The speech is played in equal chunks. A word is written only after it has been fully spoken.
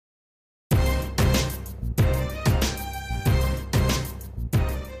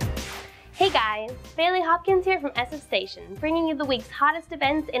Hey guys, Baily Hopkins here from SF Station, bringing you the week's hottest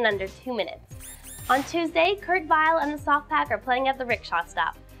events in under 2 minutes. On Tuesday, Kurt Vile and the Soft Pack are playing at the Rickshaw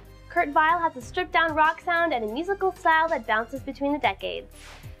Stop. Kurt Vile has a stripped-down rock sound and a musical style that bounces between the decades.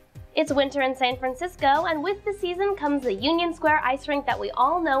 It's winter in San Francisco, and with the season comes the Union Square ice rink that we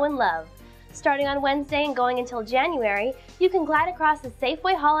all know and love. Starting on Wednesday and going until January, you can glide across the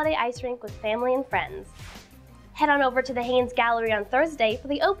Safeway Holiday Ice Rink with family and friends. Head on over to the Haynes Gallery on Thursday for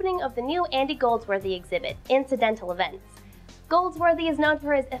the opening of the new Andy Goldsworthy exhibit, Incidental Events. Goldsworthy is known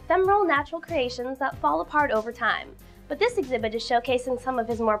for his ephemeral natural creations that fall apart over time, but this exhibit is showcasing some of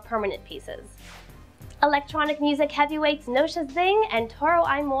his more permanent pieces. Electronic music heavyweights Nosha Zing and Toro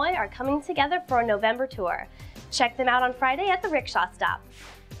Aimoy are coming together for a November tour. Check them out on Friday at the Rickshaw Stop.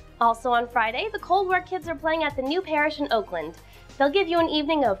 Also on Friday, the Cold War Kids are playing at the New Parish in Oakland. They'll give you an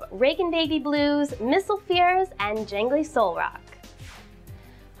evening of Reagan Baby Blues, Missile Fears, and jangly soul rock.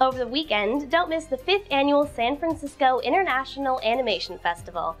 Over the weekend, don't miss the 5th annual San Francisco International Animation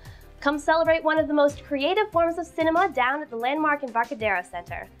Festival. Come celebrate one of the most creative forms of cinema down at the landmark Embarcadero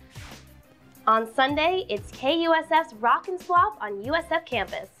Center. On Sunday, it's KUSF's Rock and Swap on USF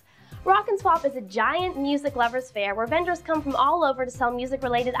campus. Rock and Swap is a giant music lovers fair where vendors come from all over to sell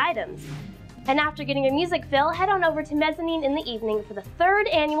music-related items. And after getting your music fill, head on over to Mezzanine in the evening for the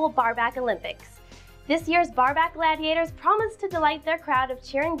 3rd annual Barback Olympics. This year's Barback Gladiators promise to delight their crowd of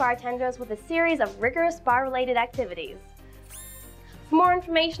cheering bartenders with a series of rigorous bar-related activities. For more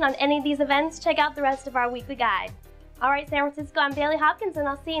information on any of these events, check out the rest of our weekly guide. Alright San Francisco, I'm Baily Hopkins, and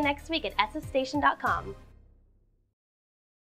I'll see you next week at sfstation.com.